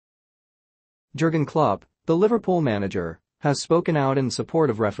Jurgen Klopp, the Liverpool manager, has spoken out in support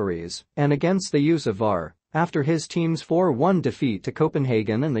of referees and against the use of VAR after his team's 4-1 defeat to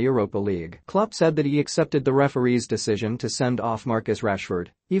Copenhagen in the Europa League. Klopp said that he accepted the referee's decision to send off Marcus Rashford,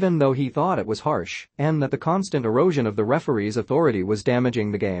 even though he thought it was harsh, and that the constant erosion of the referee's authority was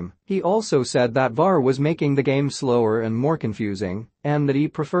damaging the game. He also said that VAR was making the game slower and more confusing, and that he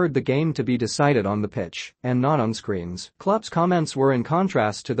preferred the game to be decided on the pitch and not on screens. Klopp's comments were in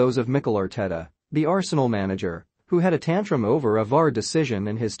contrast to those of Mikel Arteta, the Arsenal manager, who had a tantrum over a VAR decision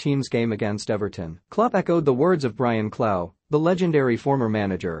in his team's game against Everton. Klopp echoed the words of Brian Clough, the legendary former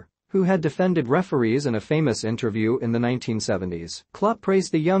manager, who had defended referees in a famous interview in the 1970s. Klopp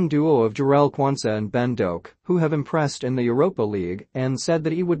praised the young duo of Jarell Quansah and Doak, who have impressed in the Europa League, and said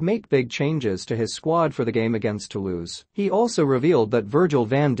that he would make big changes to his squad for the game against Toulouse. He also revealed that Virgil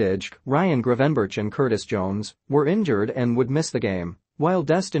van Dijk, Gravenberch and Curtis Jones were injured and would miss the game, while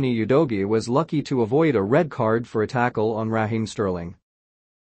Destiny Udogie was lucky to avoid a red card for a tackle on Raheem Sterling.